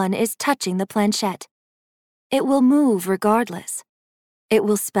no one is touching the planchette. It will move regardless. It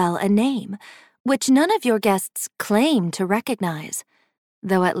will spell a name, which none of your guests claim to recognize,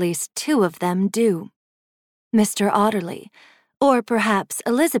 though at least 2 of them do. Mr. Otterly, or perhaps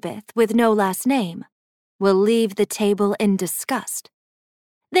Elizabeth with no last name, will leave the table in disgust.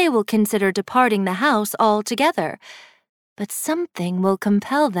 They will consider departing the house altogether, but something will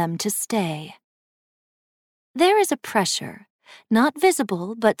compel them to stay. There is a pressure, not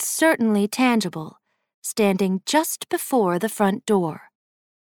visible but certainly tangible, standing just before the front door.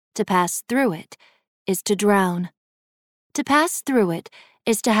 To pass through it is to drown. To pass through it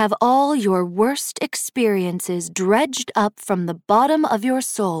is to have all your worst experiences dredged up from the bottom of your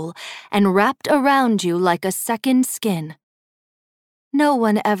soul and wrapped around you like a second skin. No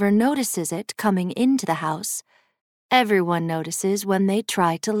one ever notices it coming into the house. Everyone notices when they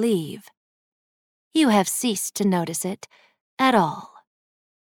try to leave. You have ceased to notice it at all.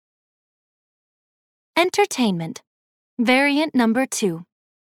 Entertainment, variant number 2.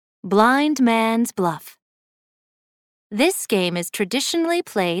 Blind Man's Bluff. This game is traditionally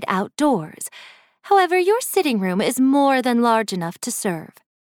played outdoors. However, your sitting room is more than large enough to serve.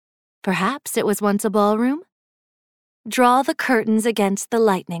 Perhaps it was once a ballroom? Draw the curtains against the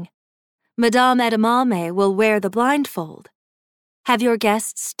lightning. Madame Edamame will wear the blindfold. Have your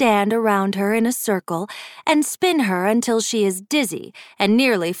guests stand around her in a circle and spin her until she is dizzy and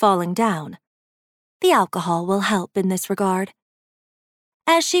nearly falling down. The alcohol will help in this regard.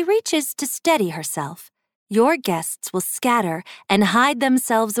 As she reaches to steady herself, your guests will scatter and hide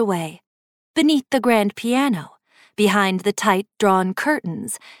themselves away, beneath the grand piano, behind the tight-drawn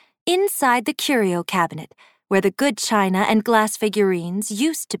curtains, inside the curio cabinet where the good china and glass figurines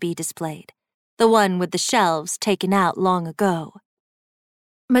used to be displayed, the one with the shelves taken out long ago.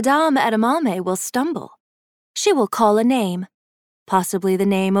 Madame Edamame will stumble. She will call a name, possibly the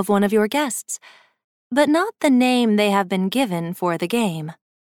name of one of your guests, but not the name they have been given for the game.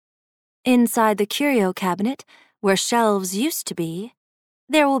 Inside the curio cabinet, where shelves used to be,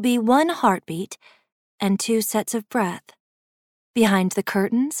 there will be 1 heartbeat and 2 sets of breath. Behind the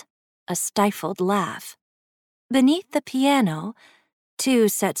curtains, a stifled laugh. Beneath the piano, 2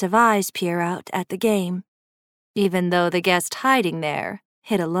 sets of eyes peer out at the game, even though the guest hiding there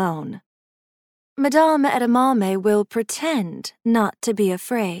hid alone. Madame Edamame will pretend not to be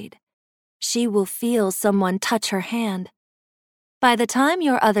afraid. She will feel someone touch her hand. By the time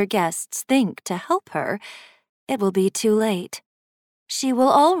your other guests think to help her, it will be too late. She will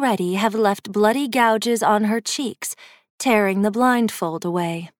already have left bloody gouges on her cheeks, tearing the blindfold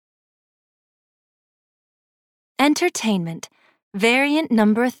away. Entertainment, variant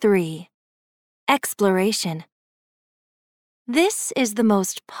number 3. Exploration. This is the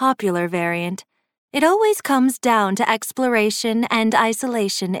most popular variant. It always comes down to exploration and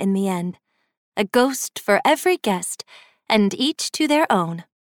isolation in the end. A ghost for every guest, and each to their own.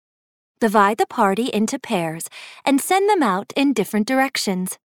 Divide the party into pairs and send them out in different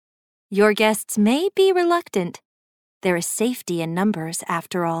directions. Your guests may be reluctant. There is safety in numbers,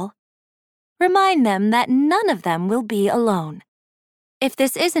 after all. Remind them that none of them will be alone. If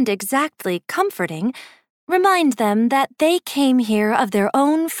this isn't exactly comforting, Remind them that they came here of their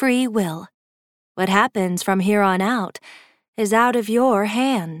own free will. What happens from here on out is out of your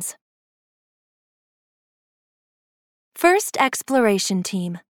hands. First Exploration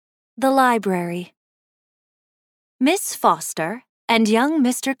Team, the Library. Miss Foster and young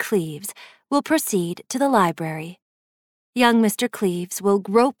Mr. Cleves will proceed to the library. Young Mr. Cleves will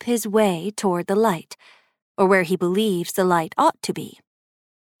grope his way toward the light, or where he believes the light ought to be.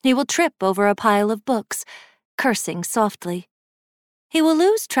 He will trip over a pile of books, cursing softly. He will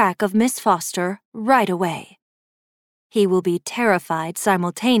lose track of Miss Foster right away. He will be terrified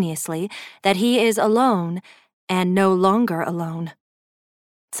simultaneously that he is alone and no longer alone.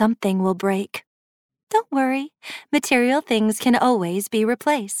 Something will break. Don't worry, material things can always be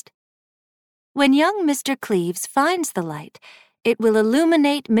replaced. When young Mr. Cleves finds the light, it will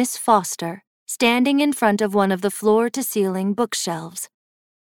illuminate Miss Foster standing in front of one of the floor-to-ceiling bookshelves.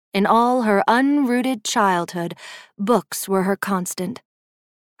 In all her unrooted childhood, books were her constant,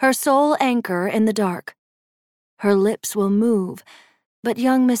 her sole anchor in the dark. Her lips will move, but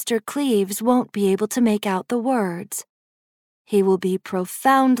young Mr. Cleves won't be able to make out the words. He will be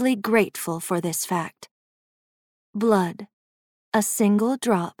profoundly grateful for this fact. Blood, a single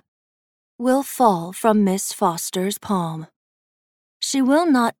drop, will fall from Miss Foster's palm. She will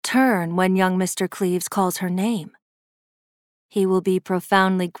not turn when young Mr. Cleves calls her name. He will be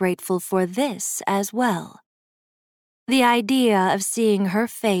profoundly grateful for this as well. The idea of seeing her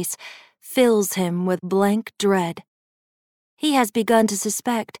face fills him with blank dread. He has begun to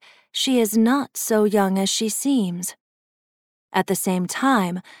suspect she is not so young as she seems. At the same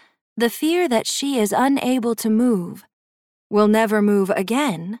time, the fear that she is unable to move, will never move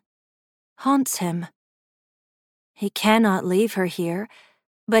again, haunts him. He cannot leave her here,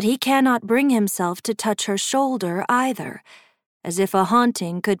 but he cannot bring himself to touch her shoulder either, as if a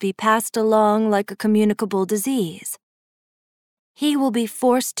haunting could be passed along like a communicable disease. He will be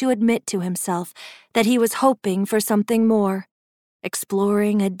forced to admit to himself that he was hoping for something more,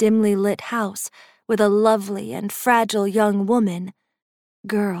 exploring a dimly lit house with a lovely and fragile young woman,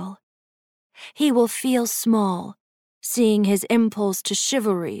 girl. He will feel small, seeing his impulse to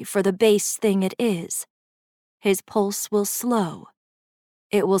chivalry for the base thing it is. His pulse will slow.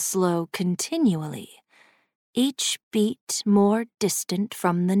 It will slow continually, each beat more distant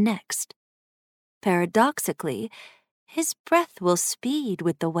from the next. Paradoxically, his breath will speed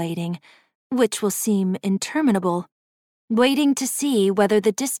with the waiting, which will seem interminable, waiting to see whether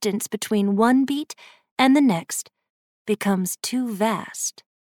the distance between one beat and the next becomes too vast,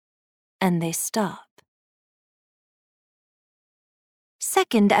 and they stop.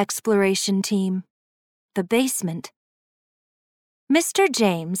 Second Exploration Team, the basement. Mr.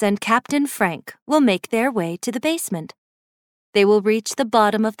 James and Captain Frank will make their way to the basement. They will reach the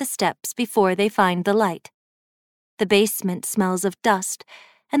bottom of the steps before they find the light. The basement smells of dust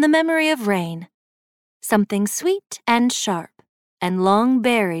and the memory of rain, something sweet and sharp and long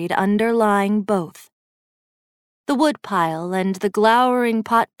buried underlying both. The woodpile and the glowering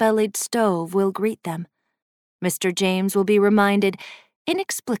pot-bellied stove will greet them. Mr. James will be reminded,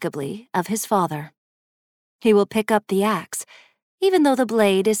 inexplicably, of his father. He will pick up the axe, even though the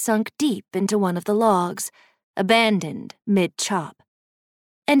blade is sunk deep into one of the logs, abandoned mid-chop,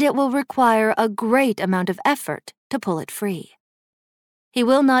 and it will require a great amount of effort to pull it free. He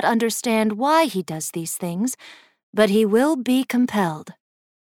will not understand why he does these things, but he will be compelled.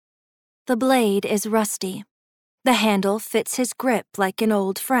 The blade is rusty. The handle fits his grip like an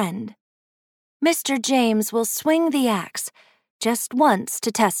old friend. Mr. James will swing the axe just once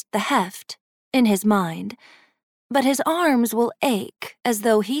to test the heft, in his mind, but his arms will ache as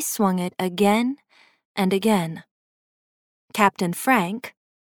though he swung it again and again. Captain Frank,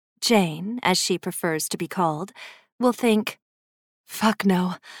 Jane, as she prefers to be called, will think, "Fuck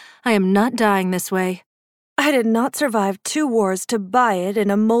no, I am not dying this way. I did not survive 2 wars to buy it in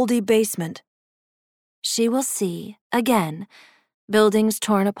a moldy basement." She will see, again, buildings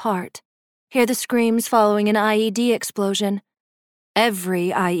torn apart, hear the screams following an IED explosion.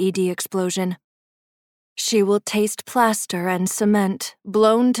 Every IED explosion. She will taste plaster and cement,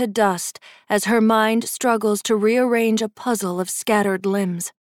 blown to dust, as her mind struggles to rearrange a puzzle of scattered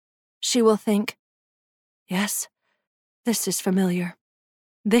limbs. She will think, "Yes, this is familiar.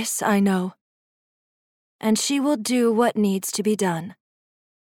 This I know." And she will do what needs to be done.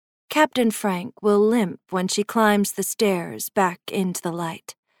 Captain Frank will limp when she climbs the stairs back into the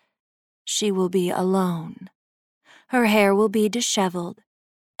light. She will be alone. Her hair will be disheveled,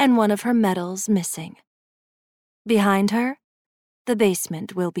 and one of her medals missing. Behind her, the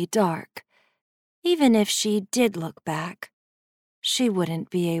basement will be dark. Even if she did look back, she wouldn't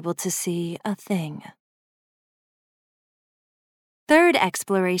be able to see a thing. Third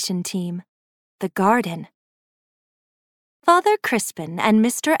exploration team, the garden. Father Crispin and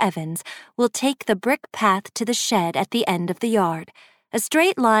Mr. Evans will take the brick path to the shed at the end of the yard, a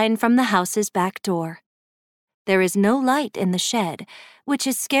straight line from the house's back door. There is no light in the shed, which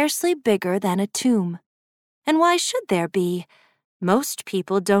is scarcely bigger than a tomb. And why should there be? Most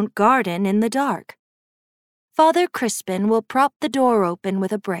people don't garden in the dark. Father Crispin will prop the door open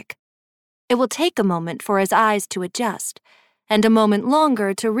with a brick. It will take a moment for his eyes to adjust, and a moment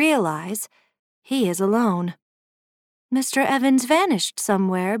longer to realize he is alone. Mr. Evans vanished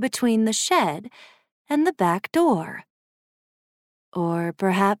somewhere between the shed and the back door. Or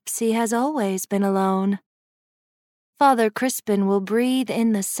perhaps he has always been alone. Father Crispin will breathe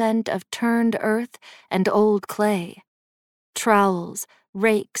in the scent of turned earth and old clay. Trowels,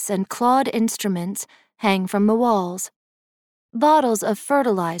 rakes, and clawed instruments hang from the walls. Bottles of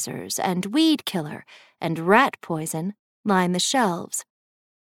fertilizers and weed killer and rat poison line the shelves.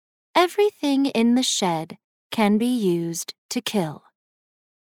 Everything in the shed can be used to kill.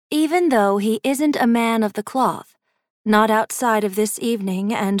 Even though he isn't a man of the cloth, not outside of this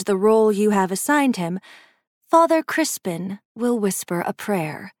evening and the role you have assigned him, Father Crispin will whisper a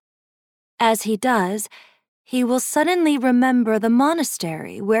prayer. As he does, he will suddenly remember the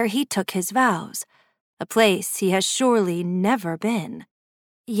monastery where he took his vows, a place he has surely never been.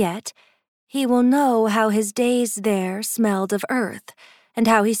 Yet, he will know how his days there smelled of earth, and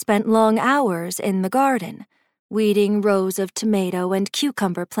how he spent long hours in the garden, weeding rows of tomato and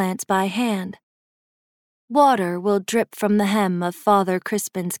cucumber plants by hand. Water will drip from the hem of Father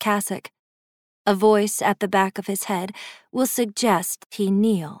Crispin's cassock. A voice at the back of his head will suggest he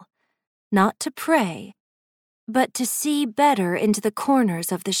kneel, not to pray, but to see better into the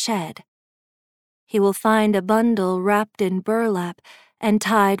corners of the shed. He will find a bundle wrapped in burlap and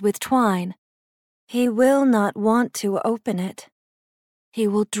tied with twine. He will not want to open it. He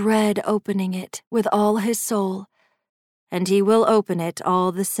will dread opening it with all his soul, and he will open it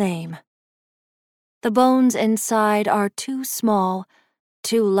all the same. The bones inside are too small,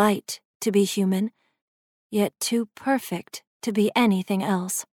 too light to be human, yet too perfect to be anything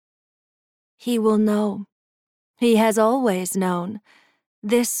else. He will know. He has always known.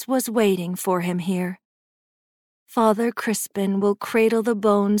 This was waiting for him here. Father Crispin will cradle the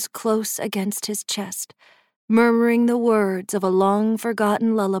bones close against his chest, murmuring the words of a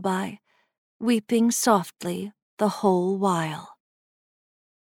long-forgotten lullaby, weeping softly the whole while.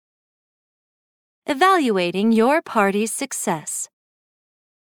 Evaluating your party's success.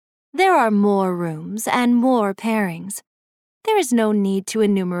 There are more rooms and more pairings. There is no need to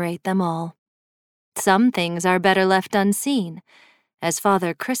enumerate them all. Some things are better left unseen, as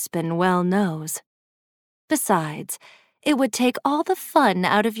Father Crispin well knows. Besides, it would take all the fun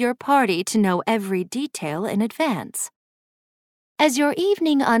out of your party to know every detail in advance. As your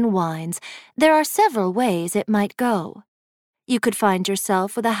evening unwinds, there are several ways it might go. You could find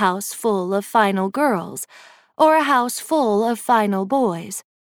yourself with a house full of final girls, or a house full of final boys.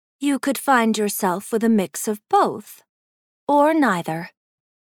 You could find yourself with a mix of both, or neither.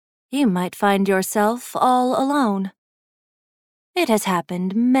 You might find yourself all alone. It has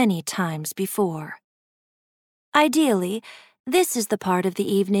happened many times before. Ideally, this is the part of the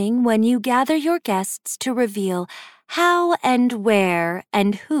evening when you gather your guests to reveal how and where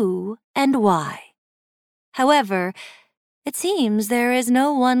and who and why. However, it seems there is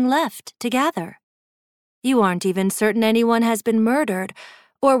no one left to gather. You aren't even certain anyone has been murdered,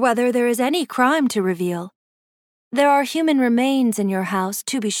 or whether there is any crime to reveal. There are human remains in your house,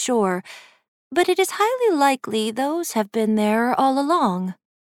 to be sure, but it is highly likely those have been there all along.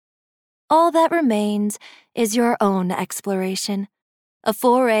 All that remains is your own exploration, a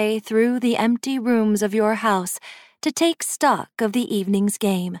foray through the empty rooms of your house to take stock of the evening's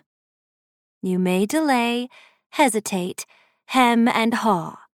game. You may delay, hesitate, hem and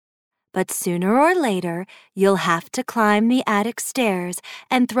haw, but sooner or later you'll have to climb the attic stairs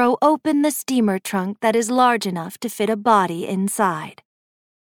and throw open the steamer trunk that is large enough to fit a body inside.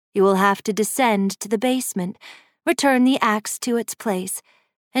 You will have to descend to the basement, return the axe to its place,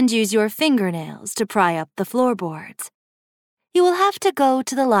 and use your fingernails to pry up the floorboards. You will have to go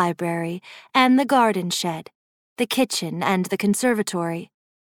to the library and the garden shed, the kitchen and the conservatory.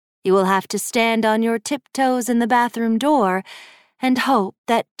 You will have to stand on your tiptoes in the bathroom door and hope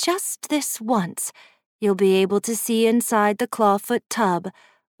that just this once you'll be able to see inside the clawfoot tub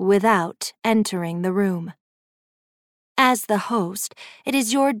without entering the room. As the host, it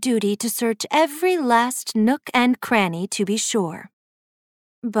is your duty to search every last nook and cranny to be sure.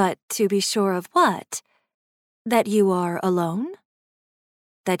 But to be sure of what? That you are alone?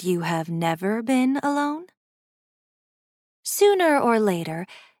 That you have never been alone? Sooner or later,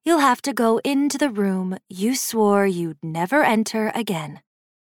 you'll have to go into the room you swore you'd never enter again.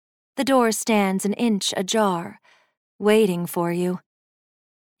 The door stands an inch ajar, waiting for you.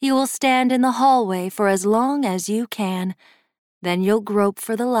 You will stand in the hallway for as long as you can. Then you'll grope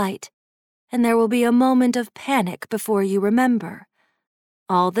for the light, and there will be a moment of panic before you remember.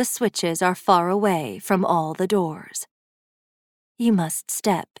 All the switches are far away from all the doors. You must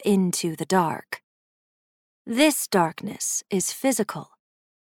step into the dark. This darkness is physical,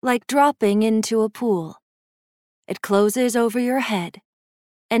 like dropping into a pool. It closes over your head,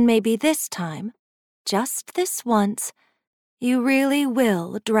 and maybe this time, just this once, you really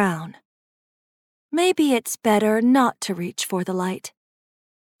will drown. Maybe it's better not to reach for the light.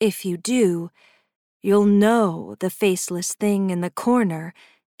 If you do, you'll know the faceless thing in the corner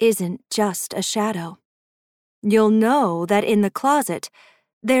isn't just a shadow. You'll know that in the closet,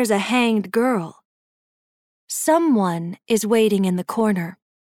 there's a hanged girl. Someone is waiting in the corner,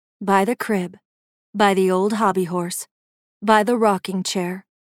 by the crib, by the old hobby horse, by the rocking chair,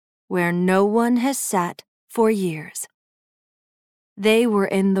 where no one has sat for years. They were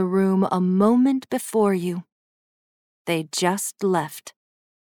in the room a moment before you. They just left.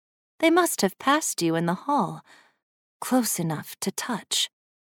 They must have passed you in the hall, close enough to touch.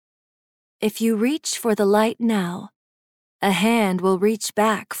 If you reach for the light now, a hand will reach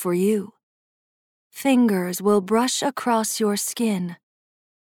back for you. Fingers will brush across your skin.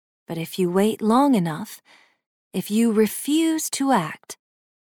 But if you wait long enough, if you refuse to act,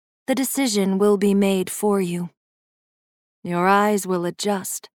 the decision will be made for you. Your eyes will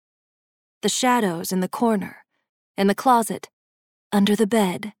adjust. The shadows in the corner, in the closet, under the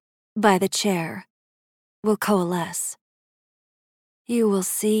bed, by the chair, will coalesce. You will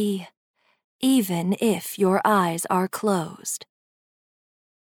see, even if your eyes are closed.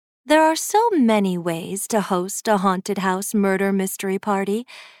 There are so many ways to host a haunted house murder mystery party,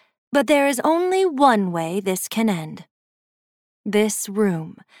 but there is only one way this can end. This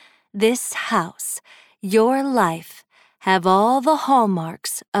room, this house, your life have all the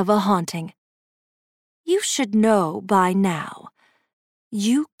hallmarks of a haunting. You should know by now,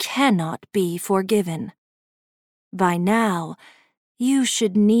 you cannot be forgiven. By now, you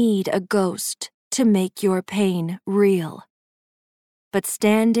should need a ghost to make your pain real. But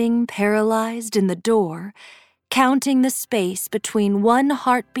standing paralyzed in the door, counting the space between one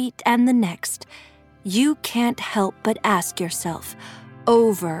heartbeat and the next, you can't help but ask yourself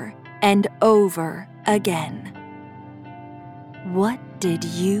over and over again, what did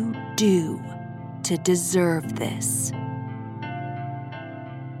you do to deserve this?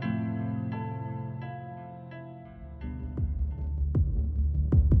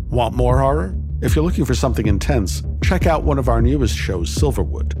 Want more horror? If you're looking for something intense, check out one of our newest shows,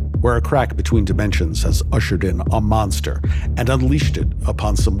 Silverwood, where a crack between dimensions has ushered in a monster and unleashed it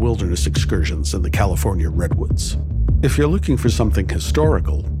upon some wilderness excursions in the California redwoods. If you're looking for something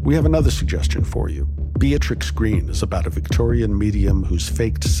historical, we have another suggestion for you. Beatrix Green is about a Victorian medium who's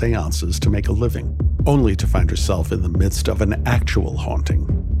faked seances to make a living, only to find herself in the midst of an actual haunting.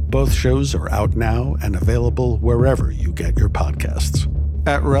 Both shows are out now and available wherever you get your podcasts.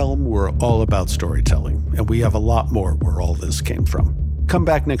 At Realm, we're all about storytelling, and we have a lot more where all this came from. Come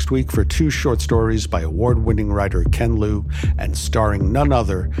back next week for 2 short stories by award-winning writer Ken Liu and starring none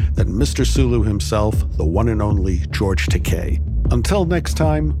other than Mr. Sulu himself, the one and only George Takei. Until next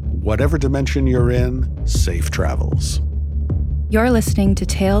time, whatever dimension you're in, safe travels. You're listening to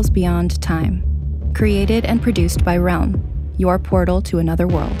Tales Beyond Time, created and produced by Realm, your portal to another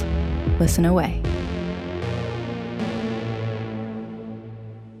world. Listen away.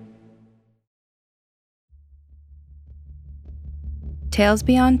 Tales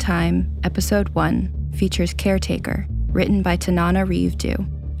Beyond Time, Episode 1, features Caretaker, written by Tanana Reeve-Dew,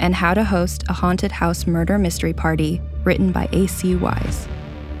 and How to Host a Haunted House Murder Mystery Party, written by A.C. Wise.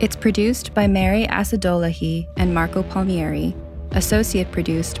 It's produced by Mary Asadolahi and Marco Palmieri, associate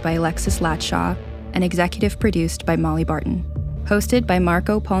produced by Alexis Latshaw, and executive produced by Molly Barton. Hosted by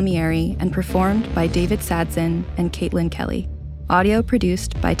Marco Palmieri and performed by David Sadson and Caitlin Kelly. Audio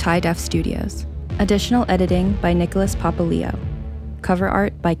produced by Tie Def Studios. Additional editing by Nicholas Papaleo. Cover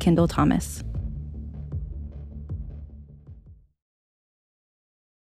art by Kendall Thomas.